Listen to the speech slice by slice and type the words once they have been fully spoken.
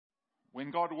When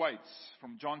God waits,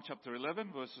 from John chapter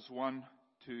 11, verses 1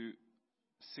 to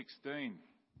 16.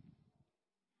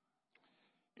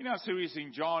 In our series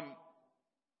in John,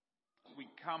 we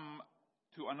come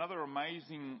to another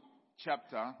amazing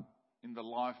chapter in the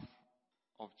life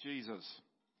of Jesus.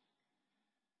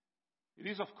 It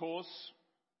is, of course,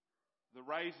 the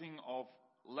raising of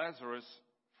Lazarus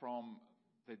from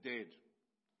the dead.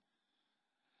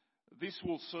 This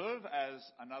will serve as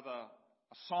another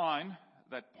sign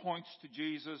that points to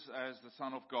Jesus as the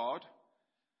Son of God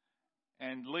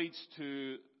and leads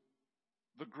to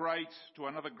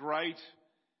another great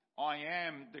I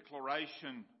am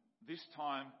declaration, this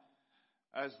time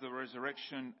as the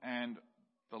resurrection and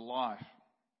the life.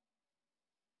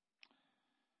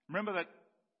 Remember that,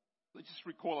 let's just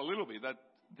recall a little bit, that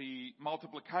the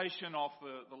multiplication of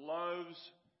the loaves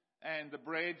and the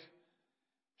bread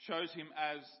shows him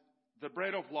as the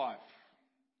bread of life.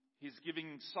 He's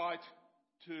giving sight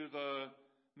to the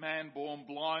man born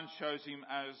blind, shows him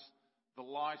as the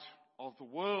light of the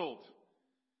world.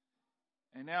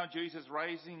 And now Jesus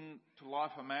raising to life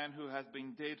a man who has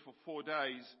been dead for 4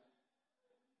 days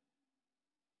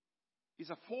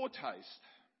is a foretaste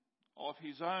of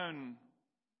his own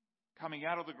coming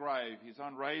out of the grave, his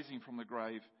own raising from the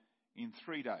grave in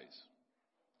 3 days.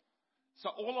 So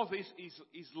all of this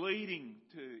is leading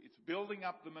to, it's building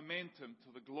up the momentum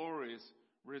to the glorious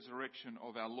resurrection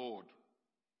of our Lord.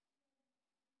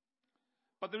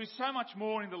 But there is so much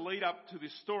more in the lead up to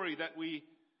this story that we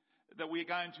are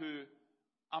going to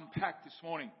unpack this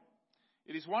morning.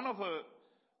 It is one of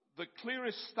the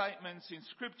clearest statements in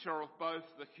Scripture of both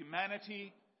the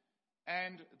humanity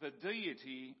and the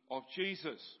deity of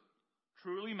Jesus.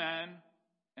 Truly man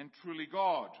and truly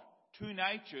God. Two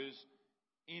natures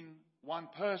in one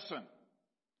person.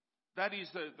 That is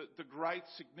the great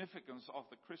significance of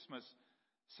the Christmas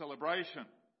celebration.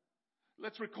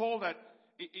 Let's recall that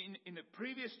in the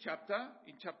previous chapter,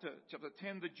 in chapter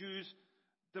 10, the Jews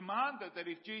demanded that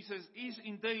if Jesus is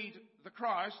indeed the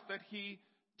Christ, that he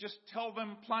just tell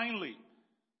them plainly.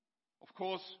 Of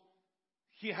course,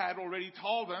 he had already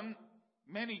told them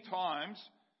many times,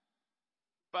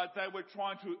 but they were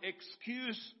trying to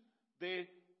excuse their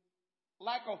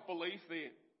lack of belief, their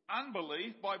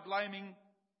unbelief, by blaming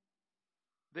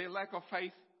their lack of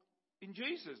faith in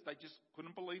Jesus. They just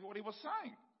couldn't believe what he was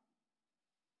saying.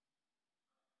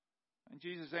 And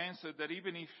Jesus answered that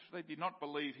even if they did not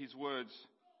believe his words,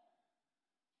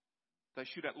 they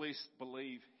should at least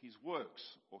believe his works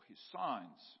or his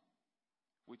signs,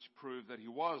 which prove that he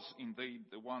was indeed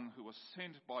the one who was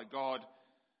sent by God,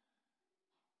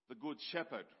 the Good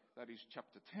Shepherd. That is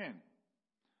chapter 10.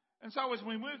 And so as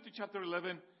we move to chapter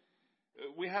 11,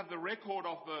 we have the record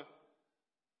of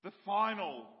the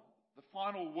final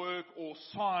work or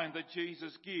sign that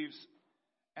Jesus gives,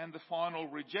 and the final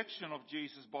rejection of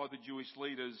Jesus by the Jewish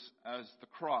leaders as the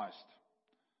Christ.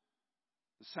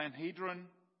 The Sanhedrin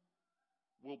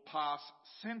will pass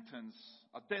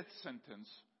a death sentence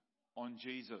on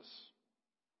Jesus.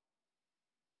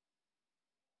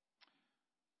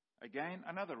 Again,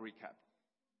 another recap.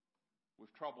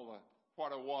 We've travelled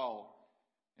quite a while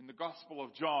in the Gospel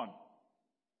of John.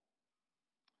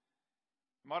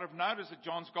 You might have noticed that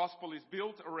John's Gospel is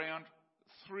built around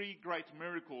 3 great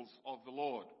miracles of the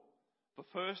Lord. The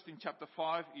first, in chapter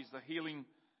 5, is the healing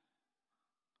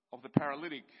of the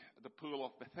paralytic at the pool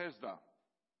of Bethesda.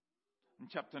 In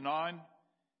chapter 9,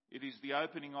 it is the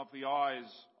opening of the eyes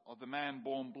of the man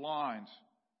born blind.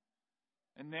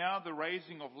 And now the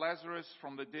raising of Lazarus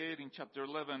from the dead in chapter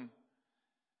 11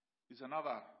 is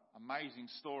another amazing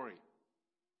story.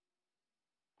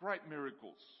 Great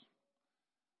miracles,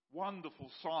 wonderful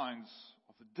signs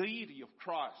of the deity of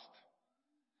Christ.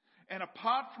 And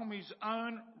apart from his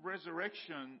own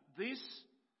resurrection, this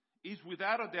is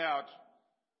without a doubt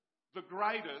the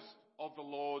greatest of the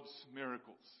Lord's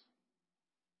miracles.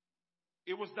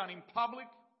 It was done in public.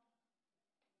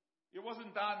 It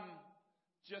wasn't done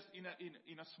just in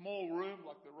a small room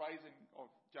like the raising of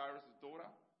Jairus' daughter.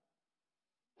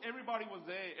 Everybody was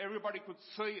there. Everybody could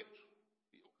see it.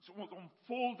 It was on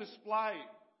full display.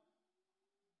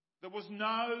 There was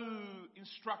no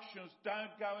instructions,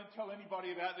 don't go and tell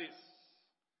anybody about this.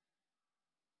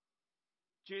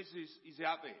 Jesus is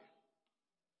out there,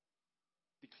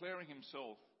 declaring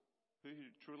himself who he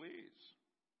truly is.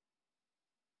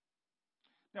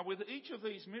 Now, with each of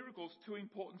these miracles, 2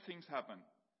 important things happen.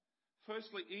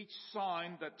 Firstly, each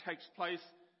sign that takes place,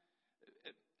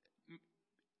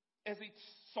 as each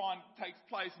sign takes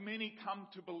place, many come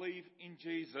to believe in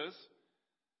Jesus.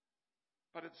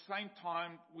 But at the same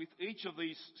time, with each of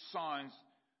these signs,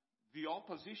 the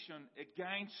opposition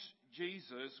against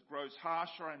Jesus grows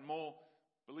harsher and more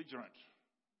belligerent.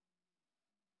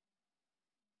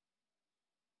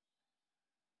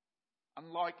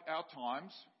 Unlike our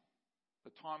times,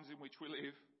 the times in which we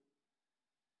live,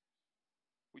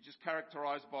 which is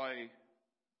characterized by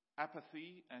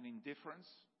apathy and indifference,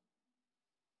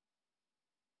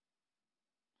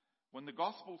 when the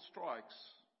gospel strikes,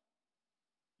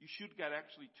 you should get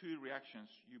actually two reactions.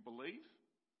 You believe,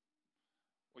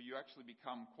 or you actually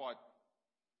become quite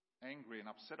angry and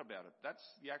upset about it. That's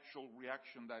the actual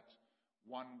reaction that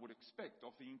one would expect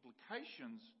of the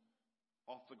implications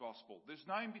of the gospel. There's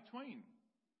no in between.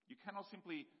 You cannot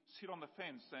simply sit on the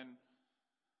fence and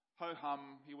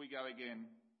ho-hum, here we go again.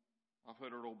 I've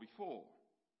heard it all before.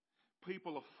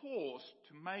 People are forced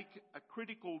to make a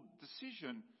critical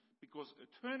decision because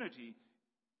eternity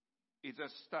is at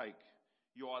stake.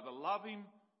 You either love him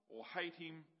or hate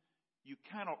him. You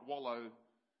cannot wallow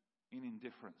in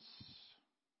indifference.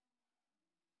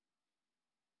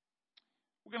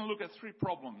 We're going to look at three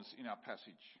problems in our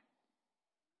passage.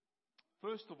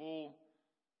 First of all,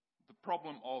 the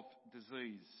problem of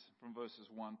disease from verses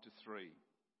 1 to 3.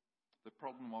 The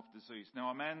problem of disease. Now,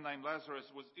 a man named Lazarus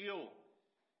was ill.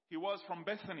 He was from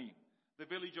Bethany, the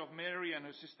village of Mary and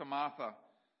her sister Martha.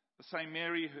 The same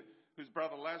Mary whose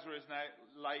brother Lazarus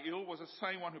lay ill was the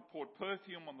same one who poured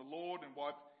perfume on the Lord and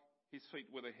wiped his feet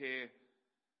with her hair.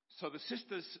 So the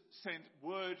sisters sent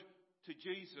word to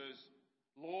Jesus,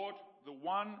 Lord, the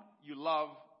one you love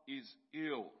is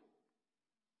ill.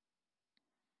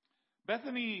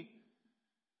 Bethany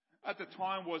at the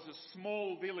time was a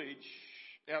small village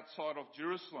outside of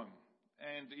Jerusalem,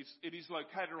 and it is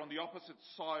located on the opposite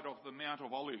side of the Mount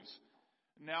of Olives.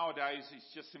 Nowadays,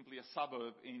 it's just simply a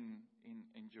suburb in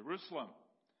Jerusalem.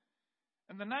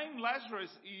 And the name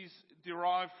Lazarus is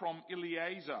derived from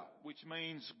Eliezer, which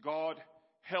means God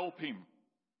help him.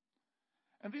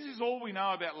 And this is all we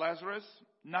know about Lazarus.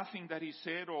 Nothing that he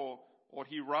said or what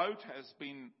he wrote has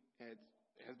been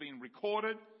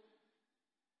recorded.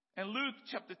 And Luke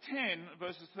chapter 10,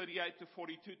 verses 38 to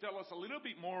 42, tell us a little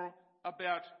bit more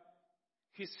about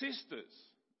his sisters.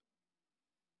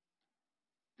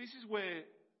 This is where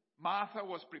Martha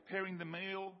was preparing the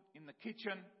meal in the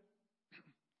kitchen,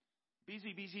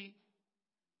 busy,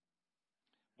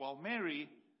 while Mary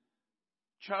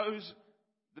chose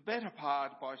the better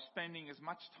part by spending as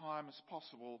much time as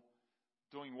possible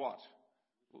doing what?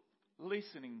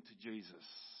 Listening to Jesus.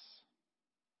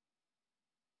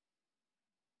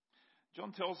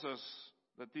 John tells us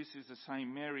that this is the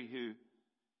same Mary who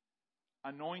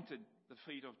anointed the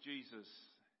feet of Jesus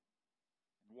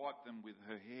and wiped them with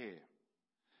her hair.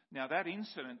 Now that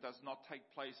incident does not take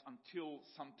place until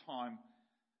some time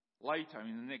later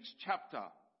in the next chapter.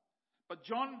 But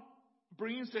John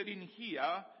brings it in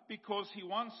here because he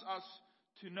wants us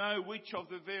to know which of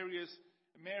the various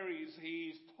Marys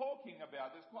he is talking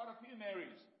about. There's quite a few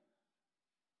Marys.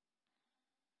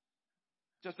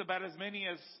 Just about as many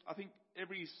as, I think,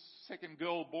 every second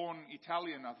girl born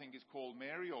Italian, I think, is called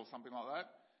Mary or something like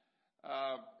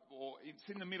that. Or it's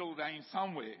in the middle of the name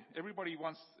somewhere. Every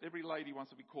lady wants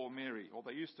to be called Mary, or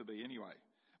they used to be anyway.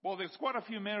 Well, there's quite a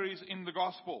few Marys in the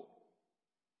gospel.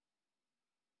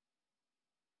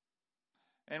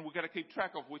 And we've got to keep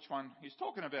track of which one he's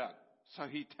talking about. So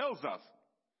he tells us.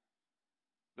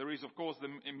 There is, of course,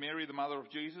 Mary, the mother of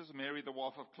Jesus, Mary, the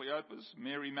wife of Cleopas,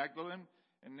 Mary Magdalene,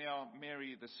 and now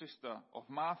Mary, the sister of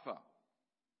Martha.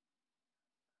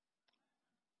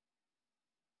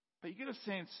 But you get a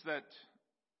sense that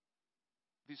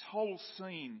this whole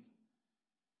scene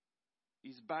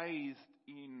is bathed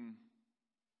in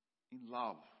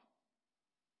love.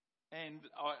 And,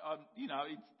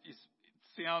 it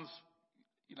sounds,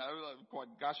 quite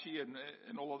gushy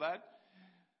and all of that,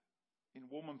 in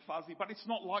warm and fuzzy, but it's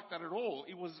not like that at all.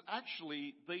 It was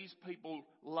actually, these people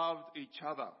loved each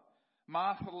other.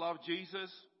 Martha loved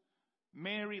Jesus.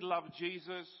 Mary loved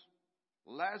Jesus.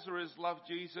 Lazarus loved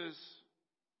Jesus.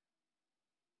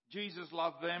 Jesus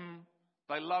loved them.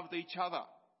 They loved each other.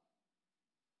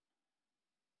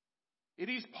 It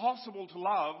is possible to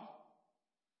love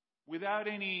without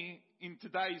any, in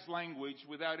today's language,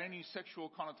 without any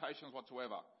sexual connotations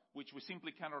whatsoever, which we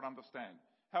simply cannot understand.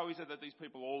 How is it that these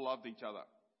people all loved each other?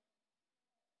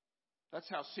 That's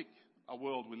how sick a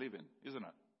world we live in, isn't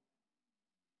it?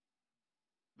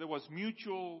 There was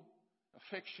mutual,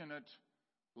 affectionate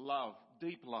love,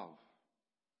 deep love.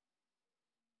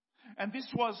 And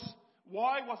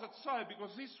why was it so?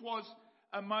 Because this was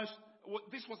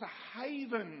a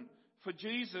haven for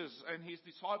Jesus and his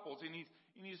disciples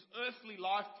in his earthly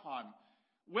lifetime.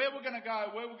 Where we're going to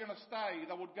go, where we're going to stay,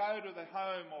 they would go to the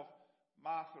home of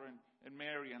Martha and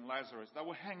Mary and Lazarus. They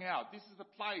would hang out. This is the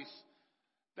place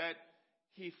that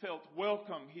he felt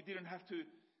welcome. He didn't have to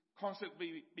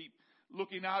constantly be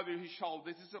looking over his shoulder.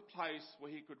 This is a place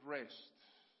where he could rest.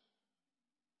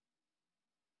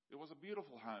 It was a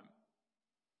beautiful home.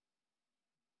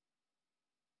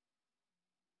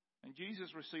 And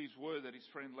Jesus receives word that his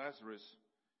friend Lazarus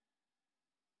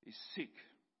is sick.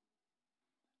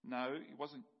 No, it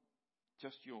wasn't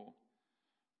just your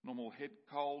normal head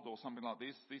cold or something like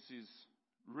this. This is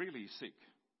really sick.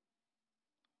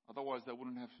 Otherwise, they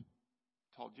wouldn't have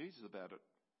told Jesus about it.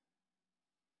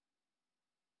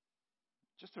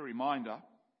 Just a reminder,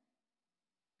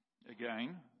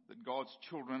 again, that God's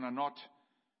children are not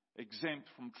exempt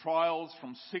from trials,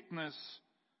 from sickness,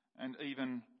 and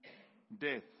even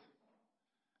death.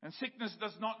 And sickness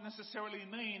does not necessarily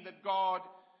mean that God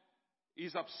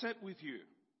is upset with you.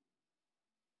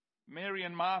 Mary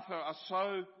and Martha are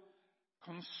so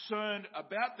concerned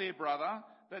about their brother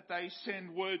that they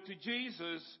send word to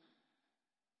Jesus,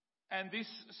 and this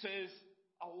says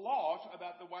a lot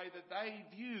about the way that they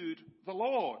viewed the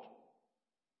Lord.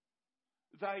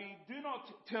 They do not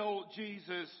tell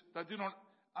Jesus, they do not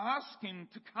ask him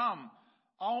to come,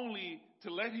 only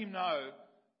to let him know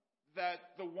that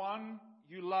the one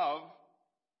you love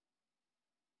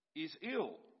is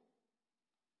ill.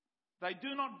 They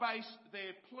do not base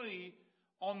their plea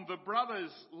on the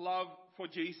brother's love for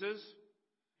Jesus,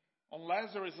 on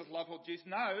Lazarus' love for Jesus,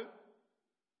 no,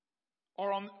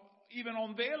 or even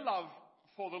on their love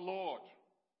for the Lord.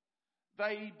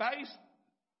 They base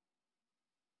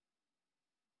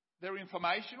their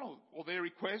information or their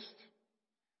request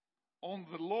on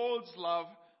the Lord's love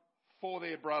for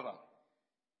their brother.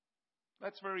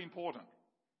 That's very important.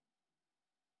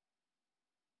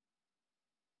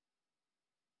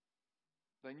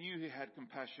 They knew he had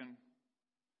compassion.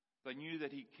 They knew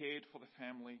that he cared for the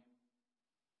family.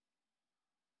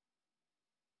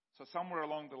 So somewhere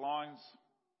along the lines,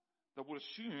 they would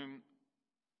assume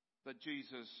that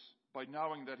Jesus, by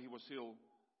knowing that he was ill,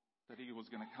 that he was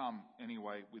going to come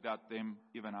anyway without them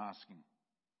even asking.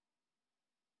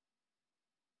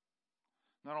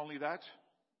 Not only that,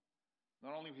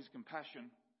 not only his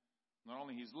compassion, not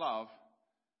only his love,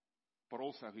 but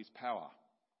also his power.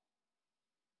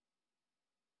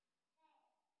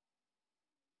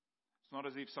 It's not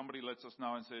as if somebody lets us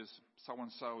know and says,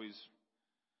 so-and-so is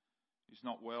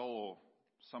not well, or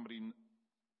somebody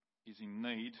is in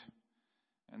need,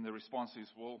 and the response is,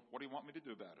 well, what do you want me to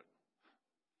do about it?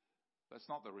 That's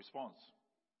not the response.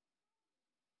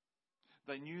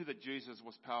 They knew that Jesus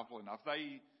was powerful enough.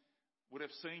 They would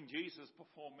have seen Jesus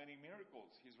perform many miracles.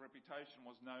 His reputation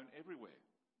was known everywhere.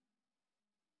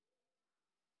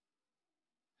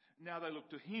 Now they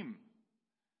looked to him.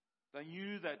 They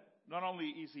knew that not only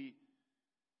is he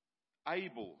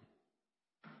able,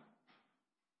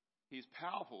 he's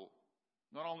powerful,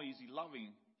 not only is he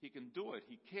loving, he can do it,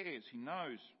 he cares, he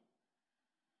knows.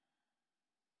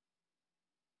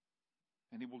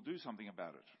 And he will do something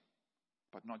about it,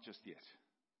 but not just yet.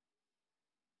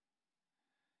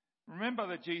 Remember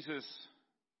that Jesus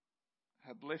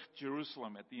had left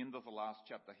Jerusalem at the end of the last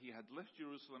chapter. He had left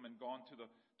Jerusalem and gone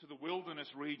to the wilderness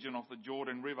region of the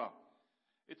Jordan River.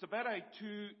 It's about a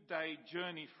 2-day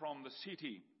journey from the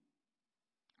city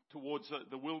towards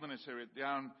the wilderness area,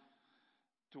 down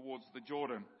towards the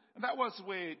Jordan. And that was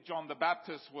where John the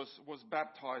Baptist was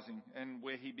baptizing and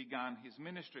where he began his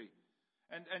ministry.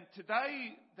 And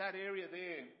today, that area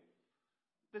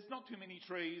there's not too many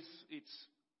trees.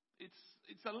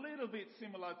 It's a little bit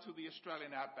similar to the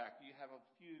Australian outback. You have a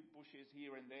few bushes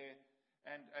here and there,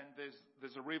 and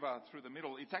there's a river through the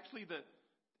middle. It's actually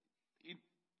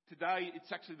today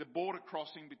it's actually the border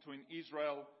crossing between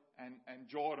Israel and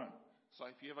Jordan. So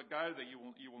if you ever go there, you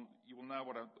will know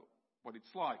what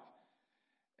it's like.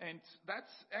 And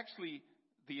that's actually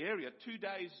the area, 2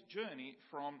 days journey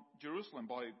from Jerusalem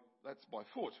that's by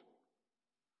foot.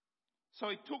 So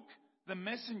it took the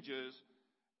messengers,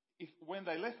 when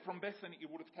they left from Bethany, it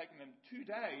would have taken them 2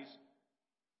 days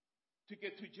to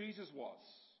get to Jesus was.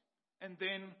 And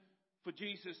then for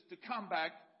Jesus to come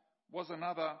back was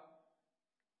another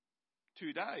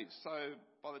 2 days. So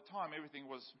by the time everything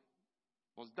was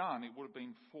done, it would have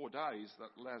been 4 days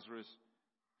that Lazarus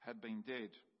had been dead.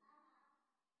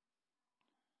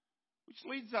 Which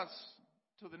leads us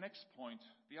to the next point,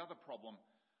 the other problem,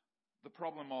 the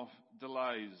problem of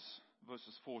delays,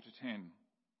 verses 4 to 10.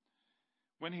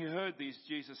 When he heard this,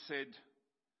 Jesus said,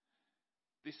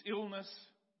 "This illness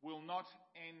will not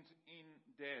end in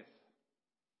death.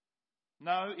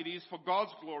 No, it is for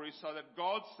God's glory, so that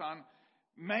God's Son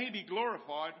may be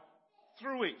glorified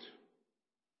through it."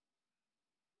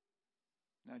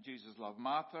 Now Jesus loved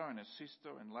Martha and her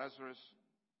sister and Lazarus.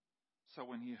 So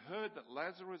when he heard that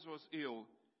Lazarus was ill,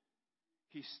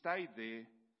 he stayed there.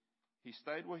 He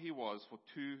stayed where he was for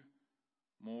 2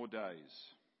 more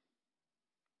days.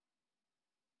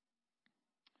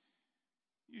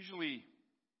 Usually,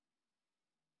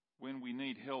 when we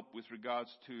need help with regards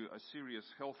to a serious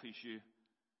health issue,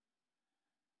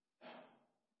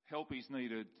 help is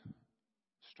needed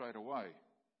straight away.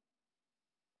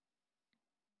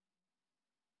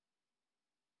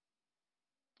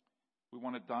 We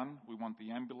want it done. We want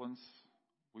the ambulance.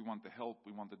 We want the help.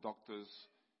 We want the doctors.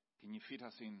 Can you fit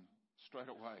us in straight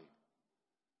away?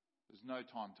 There's no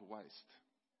time to waste.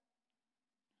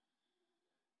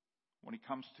 When it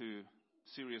comes to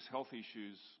serious health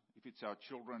issues, if it's our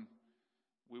children,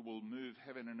 we will move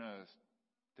heaven and earth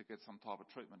to get some type of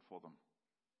treatment for them.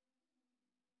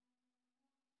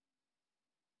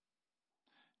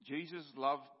 Jesus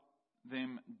loved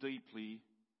them deeply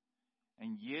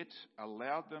and yet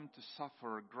allowed them to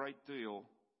suffer a great deal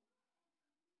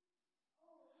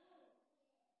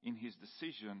in his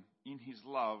decision, in his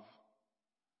love.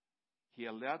 He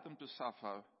allowed them to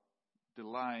suffer,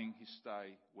 delaying his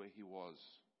stay where he was.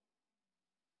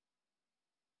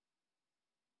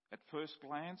 At first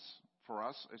glance, for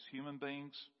us as human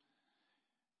beings,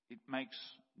 it makes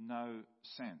no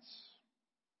sense.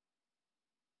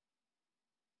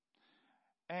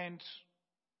 And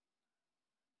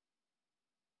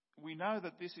we know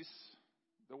that this is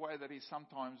the way that he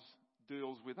sometimes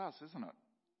deals with us, isn't it?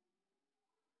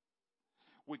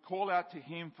 We call out to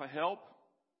him for help,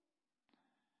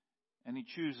 and he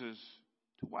chooses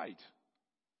to wait.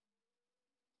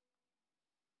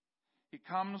 He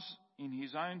comes in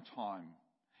his own time,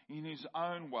 in his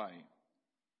own way,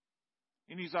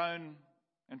 in his own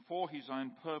and for his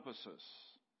own purposes.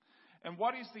 And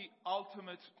what is the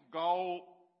ultimate goal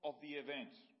of the event?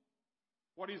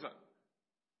 What is it?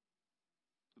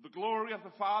 The glory of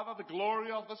the Father, the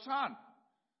glory of the Son.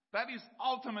 That is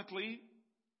ultimately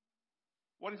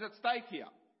what is at stake here.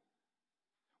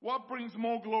 What brings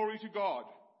more glory to God?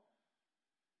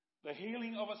 The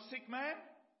healing of a sick man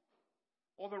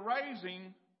or the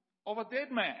raising of a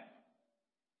dead man?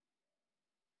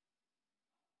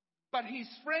 But his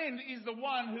friend is the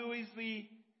one who is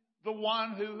the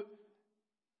one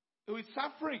who is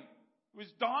suffering, who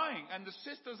is dying, and the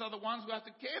sisters are the ones who have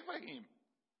to care for him.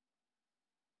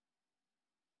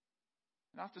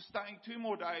 And after staying 2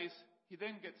 more days, he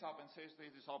then gets up and says to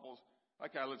his disciples,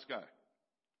 "Okay, let's go."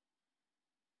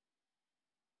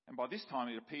 And by this time,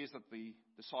 it appears that the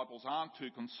disciples aren't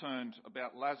too concerned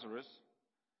about Lazarus.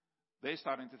 They're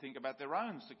starting to think about their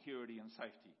own security and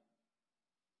safety.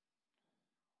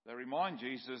 They remind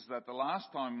Jesus that the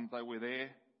last time they were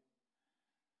there,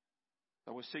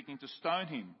 they were seeking to stone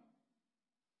him.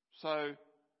 So,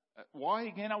 why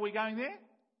again are we going there?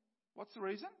 What's the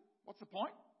reason? What's the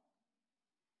point?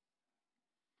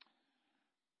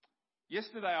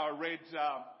 Yesterday I read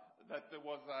that there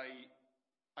was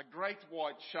a great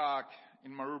white shark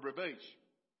in Maroubra Beach.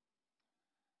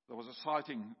 There was a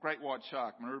sighting, great white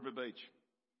shark, Maroubra Beach.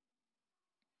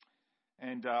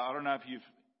 And I don't know if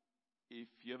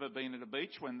you've ever been at a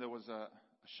beach when there was a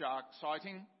shark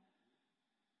sighting.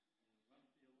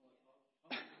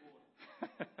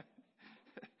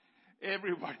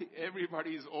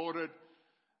 Everybody is ordered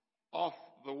off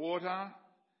the water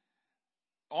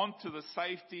onto the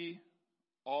safety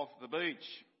of the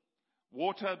beach.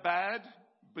 Water bad,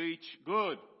 beach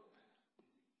good.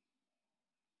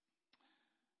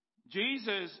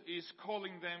 Jesus is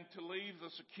calling them to leave the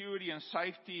security and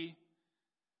safety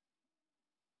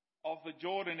of the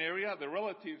Jordan area, the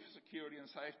relative security and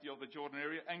safety of the Jordan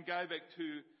area, and go back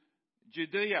to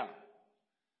Judea.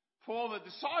 For the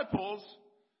disciples,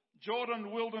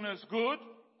 Jordan wilderness good,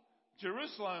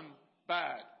 Jerusalem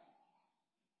bad.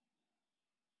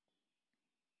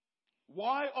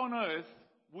 Why on earth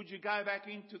would you go back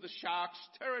into the shark's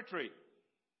territory?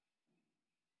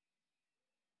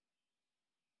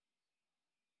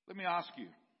 Let me ask you,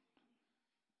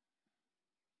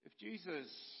 if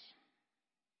Jesus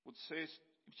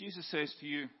says to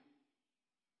you,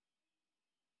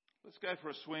 let's go for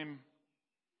a swim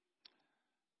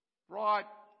right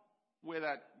where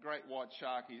that great white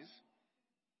shark is,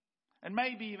 and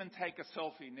maybe even take a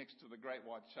selfie next to the great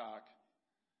white shark,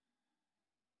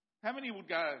 how many would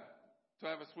go to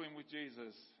have a swim with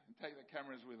Jesus and take the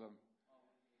cameras with them?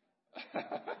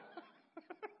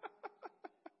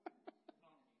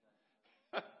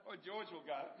 Well, George will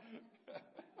go.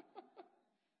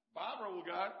 Barbara will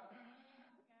go.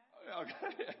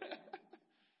 Okay.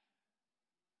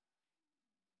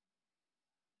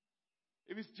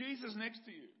 If it's Jesus next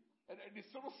to you, and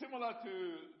it's sort of similar to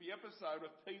the episode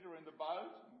of Peter in the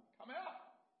boat, come out.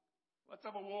 Let's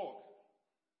have a walk.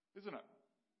 Isn't it?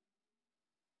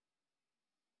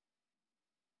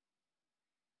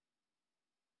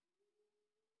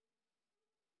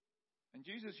 And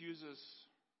Jesus uses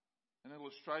an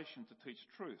illustration to teach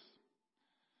truth.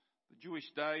 The Jewish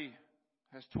day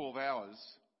has 12 hours.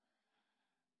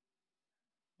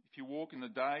 If you walk in the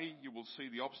day, you will see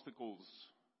the obstacles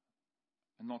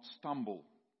and not stumble.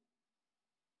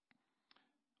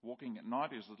 Walking at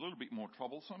night is a little bit more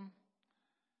troublesome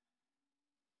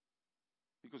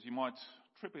because you might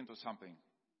trip into something,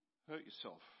 hurt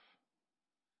yourself.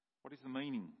 What is the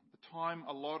meaning? The time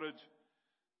allotted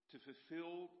to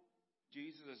fulfill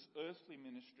Jesus' earthly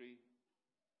ministry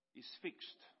is fixed.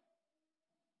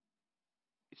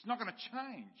 It's not going to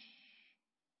change.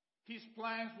 His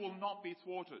plans will not be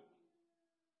thwarted.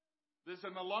 There's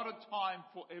an allotted time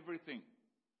for everything.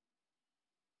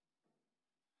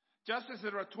 Just as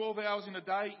there are 12 hours in a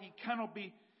day, it cannot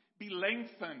be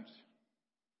lengthened.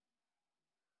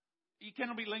 It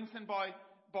cannot be lengthened by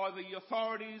the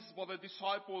authorities, by the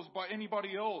disciples, by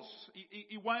anybody else.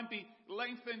 It won't be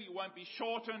lengthened, it won't be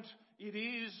shortened. It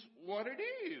is what it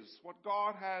is, what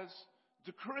God has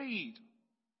decreed.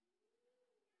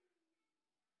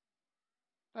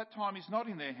 That time is not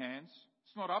in their hands.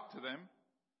 It's not up to them.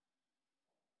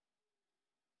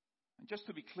 And just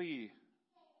to be clear,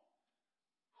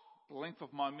 the length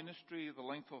of my ministry, the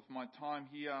length of my time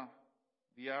here,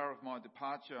 the hour of my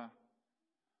departure,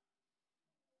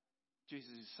 Jesus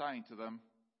is saying to them,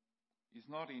 is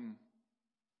not in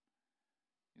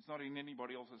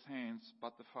anybody else's hands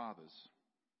but the Father's.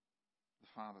 The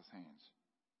Father's hands.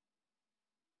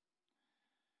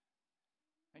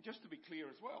 And just to be clear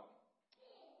as well,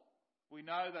 we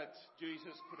know that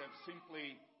Jesus could have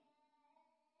simply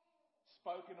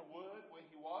spoken a word where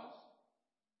he was,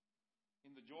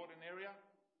 in the Jordan area.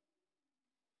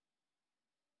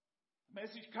 The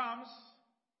message comes,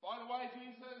 by the way,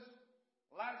 Jesus,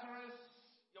 Lazarus,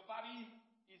 your buddy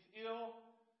is ill.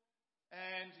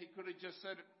 And he could have just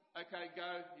said, okay,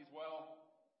 go, he's well.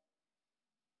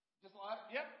 Just like,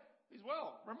 yep, he's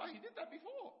well. Remember, he did that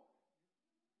before.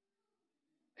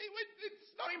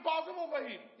 It's not impossible for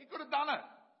him. He could have done it.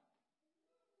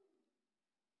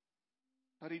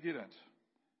 But he didn't.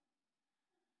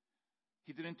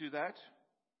 He didn't do that.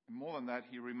 And more than that,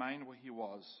 he remained where he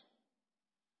was.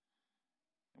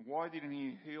 And why didn't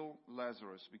he heal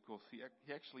Lazarus? Because he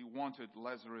actually wanted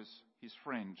Lazarus, his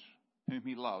friend, whom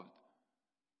he loved,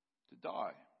 to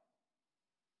die.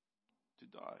 To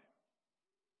die.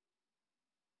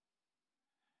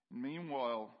 And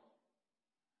meanwhile,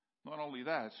 not only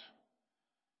that,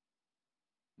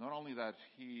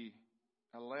 he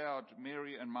allowed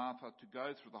Mary and Martha to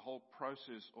go through the whole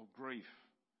process of grief,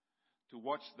 to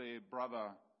watch their brother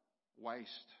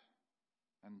waste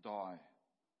and die,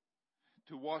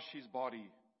 to wash his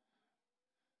body,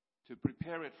 to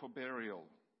prepare it for burial,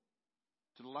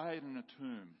 to lay it in a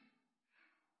tomb.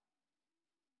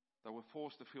 They were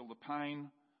forced to feel the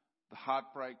pain, the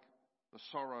heartbreak, the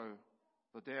sorrow,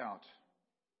 the doubt.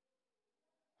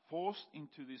 Forced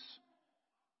into this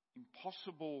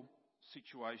impossible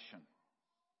situation.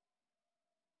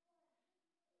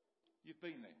 You've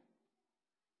been there.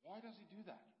 Why does he do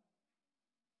that?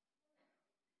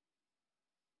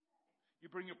 You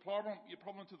bring your problem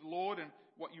to the Lord, and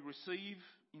what you receive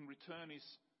in return is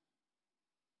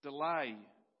delay,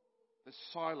 the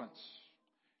silence.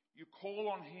 You call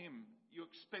on him, you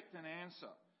expect an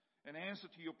answer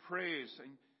to your prayers,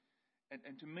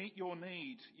 and to meet your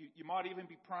need. You might even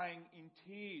be praying in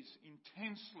tears,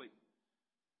 intensely.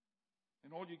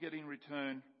 And all you get in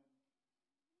return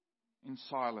in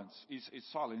silence is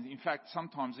silence. In fact,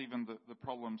 sometimes even the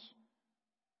problems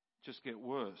just get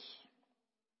worse.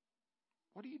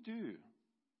 What do you do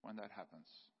when that happens?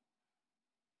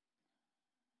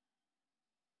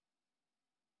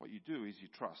 What you do is you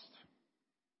trust.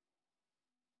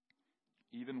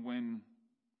 Even when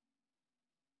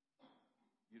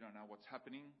you don't know what's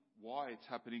happening, why it's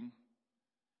happening,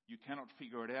 you cannot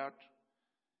figure it out,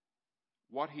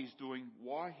 what he's doing,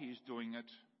 why he's doing it,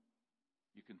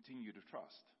 you continue to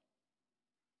trust.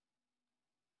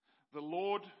 The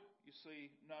Lord, you see,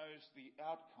 knows the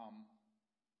outcome,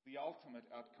 the ultimate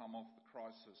outcome of the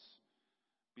crisis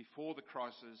before the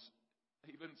crisis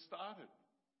even started.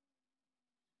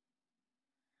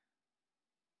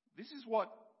 This is what,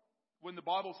 when the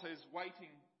Bible says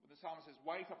waiting, when the psalmist says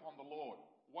wait upon the Lord,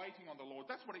 waiting on the Lord,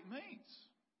 that's what it means.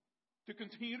 To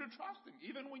continue to trust him,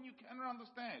 even when you cannot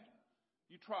understand,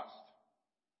 you trust.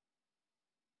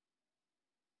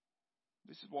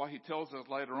 This is why he tells us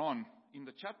later on in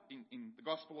the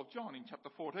Gospel of John, in chapter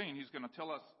 14, he's going to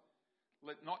tell us,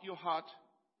 let not your heart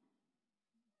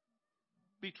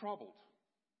be troubled.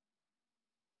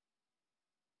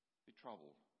 Be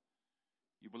troubled.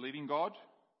 You believe in God?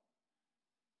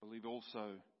 Believe also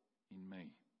in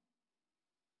me.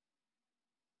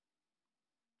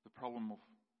 The problem of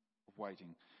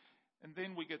waiting. And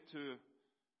then we get to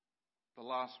the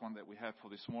last one that we have for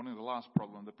this morning, the last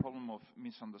problem, the problem of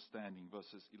misunderstanding,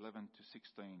 verses 11 to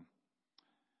 16.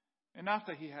 And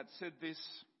after he had said this,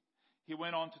 he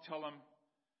went on to tell them,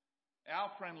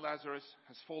 our friend Lazarus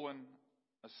has fallen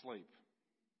asleep,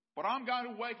 but I'm going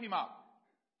to wake him up.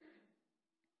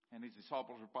 And his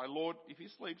disciples replied, Lord, if he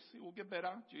sleeps, he will get better.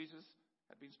 Jesus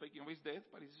had been speaking of his death,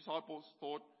 but his disciples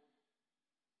thought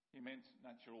he meant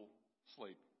natural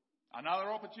sleep.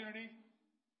 Another opportunity,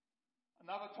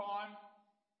 another time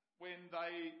when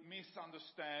they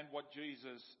misunderstand what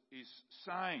Jesus is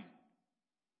saying.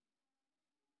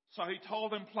 So he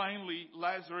told them plainly,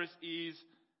 Lazarus is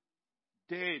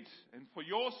dead. And for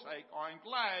your sake, I'm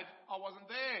glad I wasn't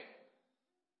there.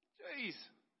 Jeez,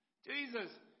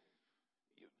 Jesus,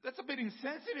 that's a bit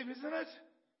insensitive, isn't it?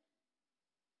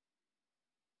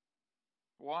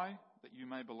 Why? That you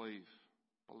may believe.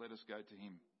 But let us go to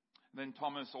him. Then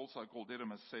Thomas, also called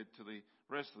Didymus, said to the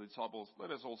rest of the disciples, let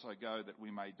us also go that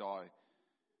we may die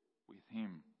with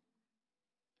him.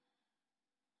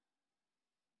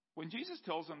 When Jesus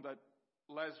tells them that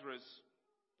Lazarus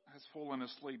has fallen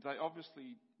asleep, they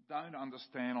obviously don't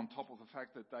understand, on top of the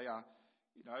fact that they are,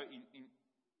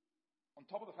 on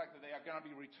top of the fact that they are going to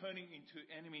be returning into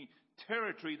enemy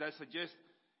territory, they suggest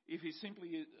if he's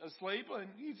simply asleep and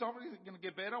he's obviously going to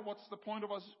get better, what's the point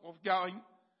of us going?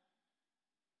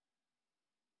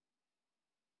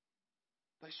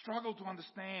 They struggle to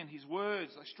understand his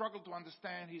words. They struggle to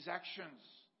understand his actions,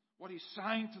 what he's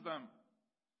saying to them.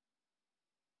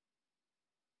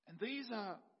 And these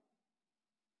are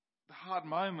the hard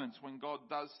moments when God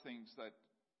does things that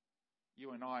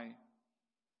you and I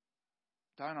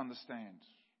don't understand.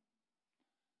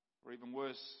 Or even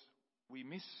worse, we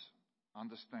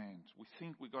misunderstand. We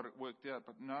think we got it worked out,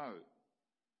 but no.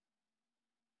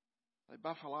 They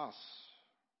baffle us.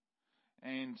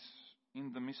 And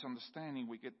in the misunderstanding,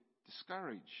 we get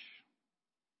discouraged.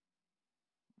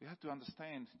 We have to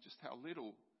understand just how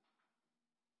little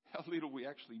we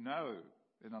actually know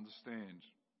and understand.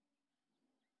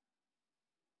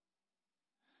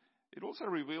 It also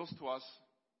reveals to us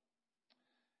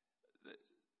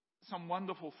some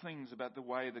wonderful things about the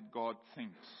way that God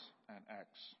thinks and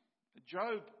acts.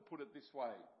 Job put it this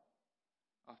way.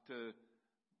 After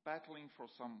battling for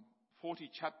some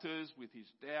 40 chapters with his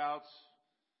doubts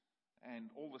and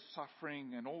all the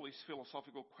suffering and all these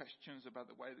philosophical questions about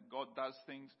the way that God does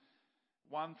things,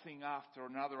 one thing after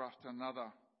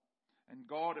another, and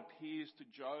God appears to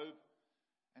Job,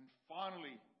 and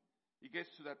finally he gets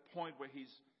to that point where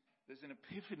there's an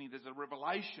epiphany, there's a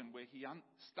revelation where he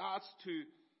starts to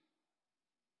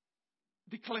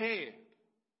declare,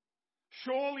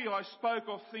 surely I spoke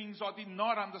of things I did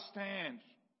not understand,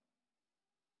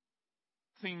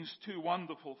 things too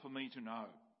wonderful for me to know.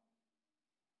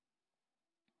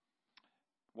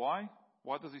 Why?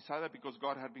 Why does he say that? Because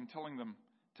God had been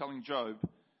telling Job,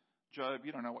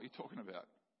 you don't know what you're talking about.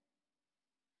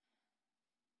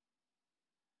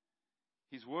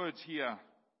 His words here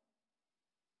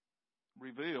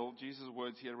reveal, Jesus'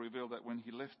 words here reveal that when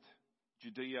he left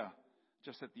Judea,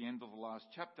 just at the end of the last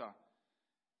chapter,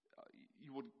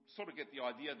 you would sort of get the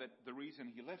idea that the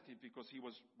reason he left it because he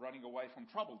was running away from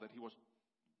trouble, that he was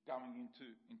going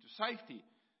into safety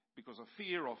because of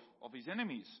fear of his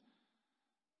enemies.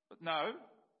 But no,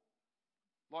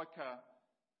 like a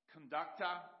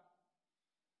conductor,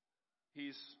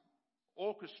 he's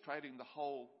orchestrating the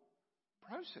whole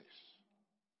process.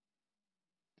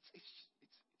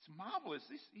 It's marvelous.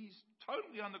 He's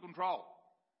totally under control.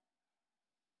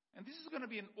 And this is going to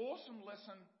be an awesome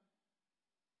lesson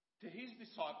to his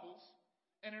disciples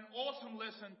and an awesome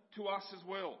lesson to us as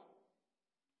well.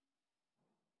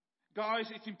 Guys,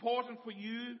 it's important for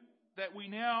you that we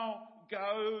now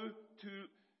go to,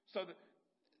 so that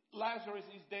Lazarus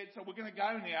is dead, so we're going to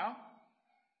go now,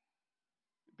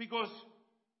 because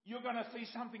you're going to see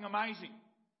something amazing.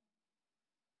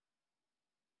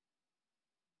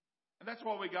 And that's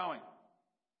why we're going.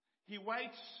 He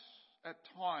waits at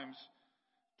times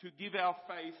to give our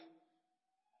faith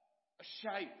a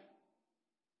shape,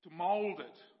 to mould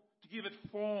it, to give it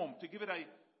form, to give it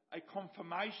a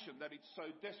confirmation that it so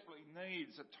desperately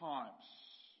needs at times.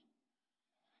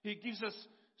 He gives us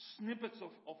snippets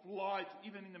of light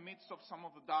even in the midst of some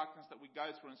of the darkness that we go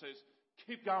through, and says,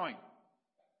 keep going.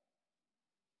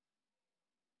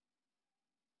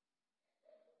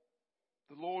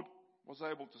 The Lord was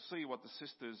able to see what the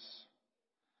sisters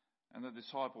and the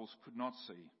disciples could not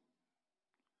see.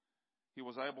 He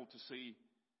was able to see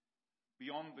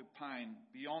beyond the pain,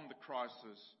 beyond the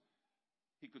crisis.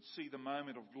 He could see the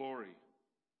moment of glory.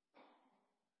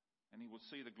 And he would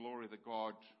see the glory that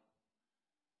God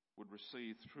would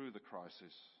receive through the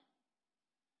crisis.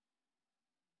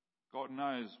 God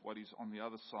knows what is on the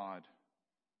other side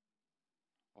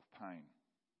of pain.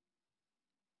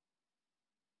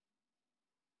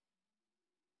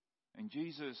 And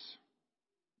Jesus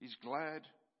is glad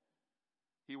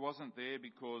he wasn't there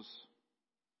because...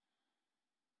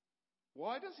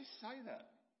 Why does he say that?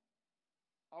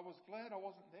 I was glad I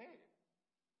wasn't there.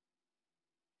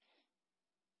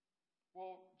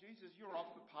 Well, Jesus, you're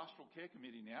off the pastoral care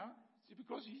committee now. Is it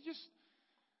because you just,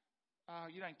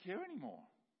 you don't care anymore?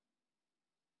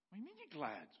 What do you mean you're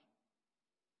glad?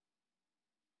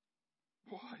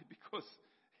 Why? Because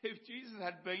if Jesus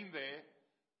had been there,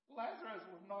 Lazarus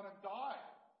would not have died.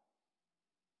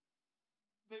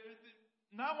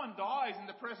 No one dies in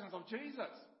the presence of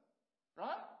Jesus,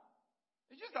 right?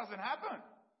 It just doesn't happen.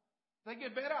 They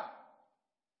get better.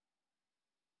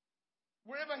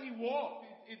 Wherever he walked,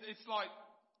 it's like,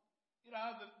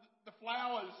 the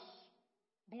flowers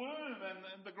bloom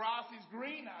and the grass is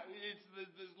greener.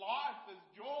 There's life, there's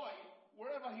joy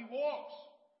wherever he walks.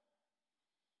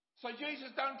 So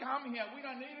Jesus, don't come here. We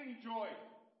don't need any joy.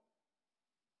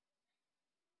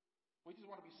 We just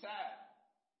want to be sad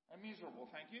and miserable,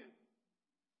 thank you.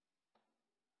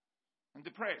 And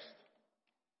depressed.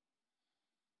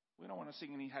 We don't want to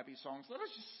sing any happy songs. Let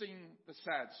us just sing the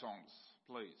sad songs,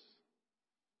 please.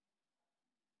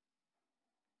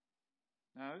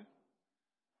 No?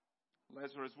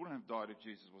 Lazarus wouldn't have died if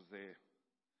Jesus was there.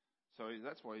 So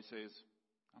that's why he says,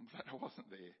 I'm glad I wasn't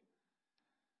there.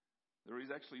 There is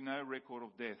actually no record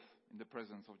of death in the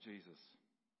presence of Jesus.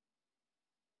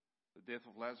 The death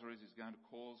of Lazarus is going to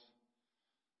cause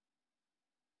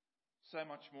so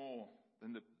much more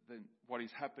than what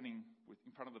is happening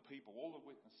in front of the people, all the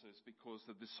witnesses, because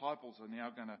the disciples are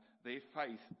now their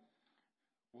faith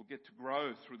will get to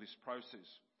grow through this process.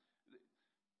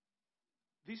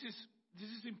 This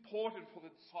is important for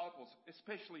the disciples,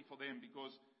 especially for them,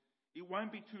 because it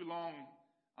won't be too long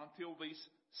until these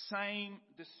same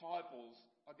disciples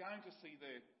are going to see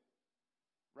their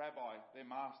rabbi, their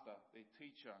master, their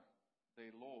teacher,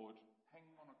 their Lord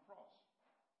hanging on a cross.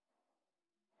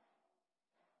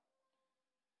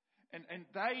 And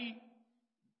they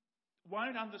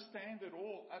won't understand it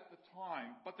all at the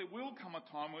time, but there will come a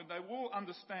time when they will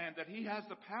understand that he has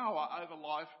the power over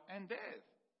life and death.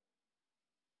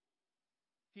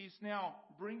 He's now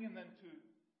bringing them to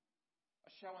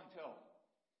a show and tell.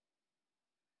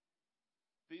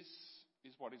 This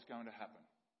is what is going to happen.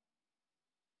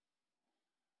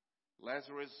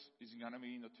 Lazarus is going to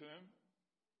be in the tomb.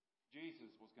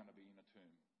 Jesus was going to be in the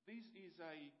tomb. This is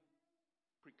a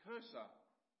precursor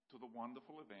to the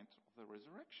wonderful event of the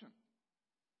resurrection.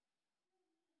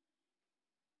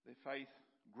 Their faith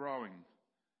growing,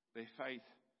 their faith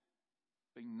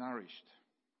being nourished.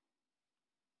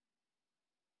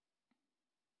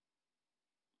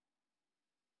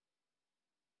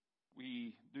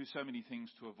 We do so many things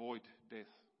to avoid death,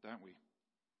 don't we?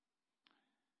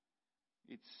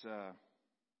 It's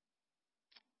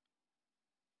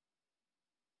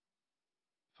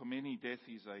for many, death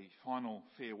is a final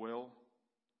farewell,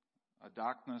 a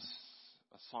darkness,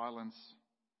 a silence,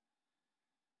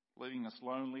 leaving us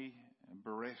lonely and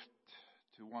bereft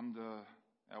to wander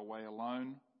our way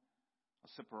alone, a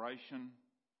separation.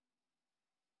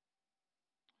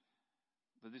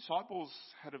 The disciples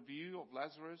had a view of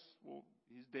Lazarus. Well,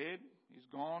 he's dead, he's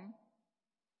gone.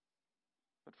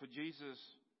 But for Jesus,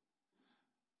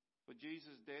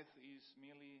 death is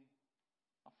merely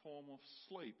a form of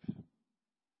sleep.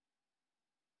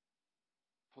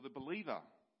 For the believer,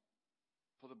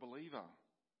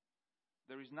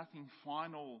 there is nothing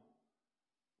final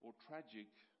or tragic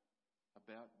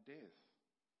about death.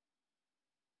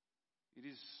 It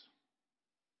is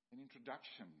an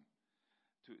introduction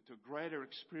to a greater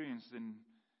experience than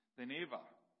ever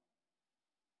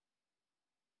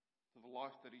to the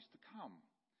life that is to come.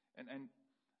 And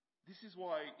this is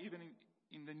why even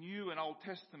in the New and Old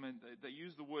Testament they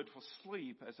use the word for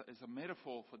sleep as a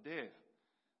metaphor for death.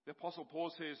 The Apostle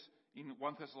Paul says in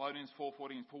 1 Thessalonians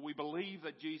 4:14, "For we believe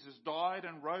that Jesus died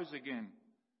and rose again."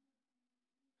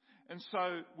 And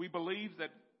so we believe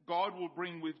that God will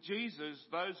bring with Jesus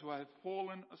those who have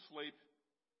fallen asleep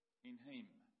in him.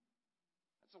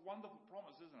 That's a wonderful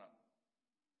promise, isn't it?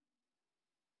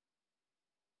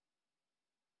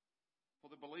 For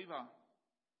the believer,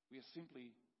 we are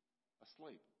simply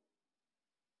asleep.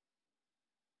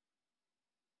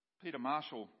 Peter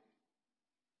Marshall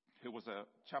who was a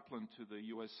chaplain to the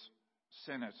US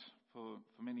Senate for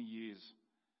many years.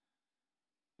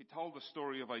 He told the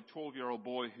story of a 12-year-old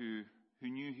boy who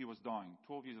knew he was dying,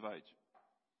 12 years of age.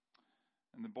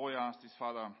 And the boy asked his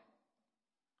father,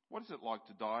 "What is it like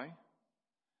to die?"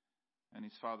 And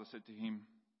his father said to him,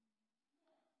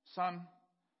 "Son,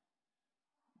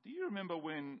 do you remember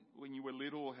when you were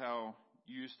little how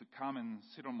you used to come and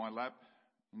sit on my lap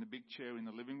in the big chair in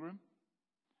the living room?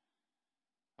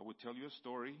 I would tell you a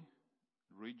story,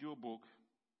 read you a book,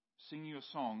 sing you a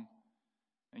song,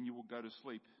 and you will go to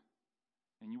sleep.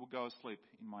 And you will go asleep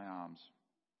in my arms.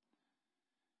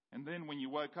 And then when you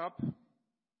woke up,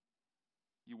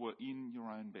 you were in your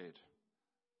own bed."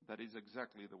 That is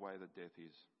exactly the way that death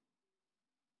is.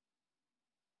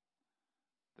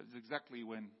 That is exactly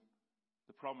when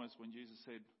the promise, when Jesus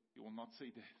said, "You will not see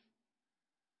death."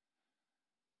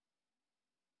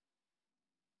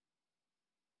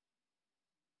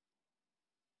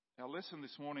 Our lesson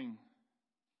this morning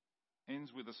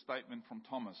ends with a statement from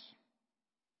Thomas.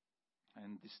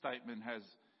 And this statement has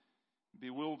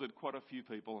bewildered quite a few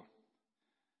people.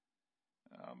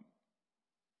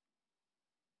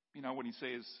 When he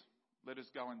says, "Let us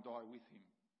go and die with him."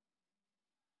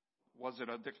 Was it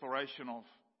a declaration of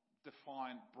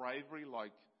defiant bravery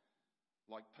like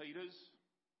Peter's?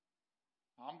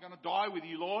 "I'm going to die with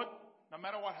you, Lord, no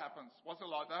matter what happens." Was it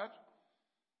like that?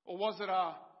 Or was it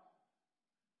a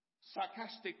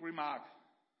sarcastic remark?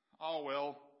 "Oh,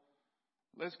 well,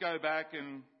 let's go back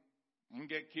and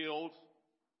get killed.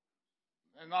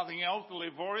 There's nothing else to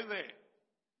live for, is there?"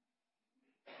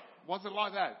 Was it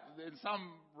like that? And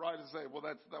some writers say, well,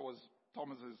 that was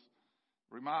Thomas's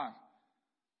remark.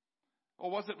 Or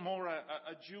was it more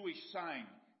a Jewish saying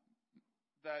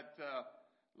that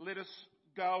let us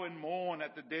go and mourn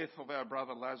at the death of our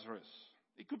brother Lazarus?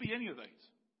 It could be any of these.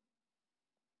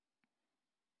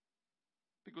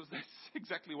 Because that's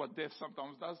exactly what death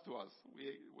sometimes does to us.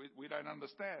 We don't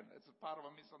understand. It's a part of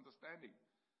a misunderstanding.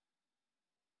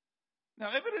 Now,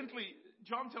 evidently,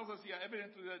 John tells us here,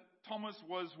 evidently that Thomas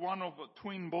was one of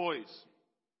twin boys.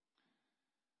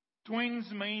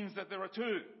 Twins means that there are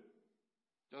two.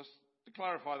 Just to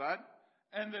clarify that.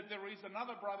 And that there is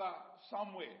another brother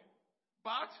somewhere.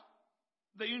 But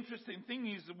the interesting thing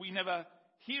is that we never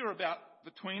hear about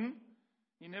the twin.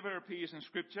 He never appears in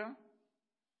Scripture.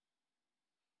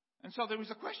 And so there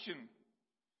is a question.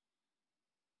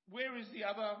 Where is the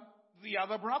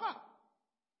other brother?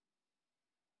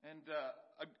 And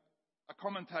a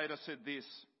commentator said this,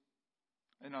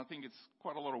 and I think it's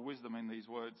quite a lot of wisdom in these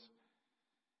words.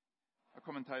 A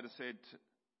commentator said,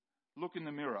 "Look in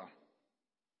the mirror.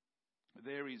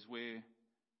 There is where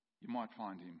you might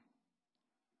find him."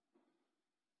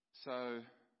 So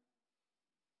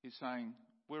he's saying,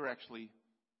 we're actually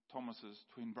Thomas's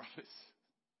twin brothers.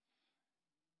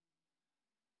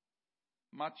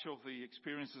 Much of the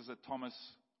experiences that Thomas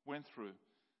went through,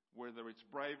 whether it's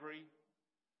bravery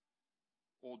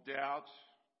or doubt,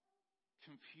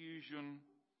 confusion,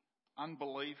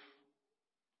 unbelief,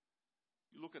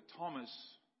 you look at Thomas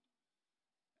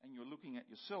and you're looking at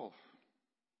yourself.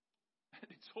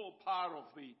 It's all part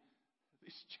of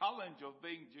this challenge of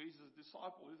being Jesus'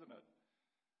 disciple, isn't it?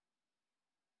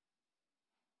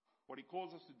 What he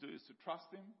calls us to do is to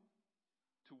trust him,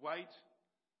 to wait,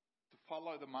 to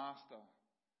follow the Master,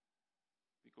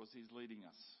 because he's leading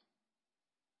us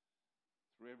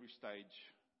through every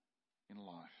stage in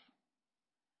life.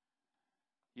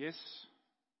 Yes,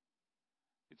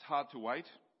 it's hard to wait.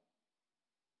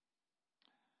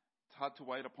 It's hard to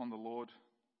wait upon the Lord.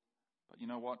 But you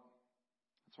know what?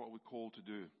 That's what we're called to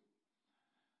do.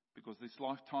 Because this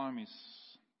lifetime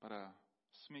is but a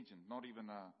smidgen, not even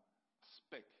a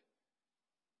speck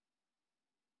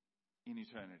in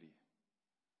eternity.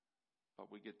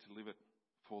 But we get to live it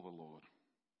for the Lord.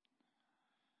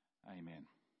 Amen.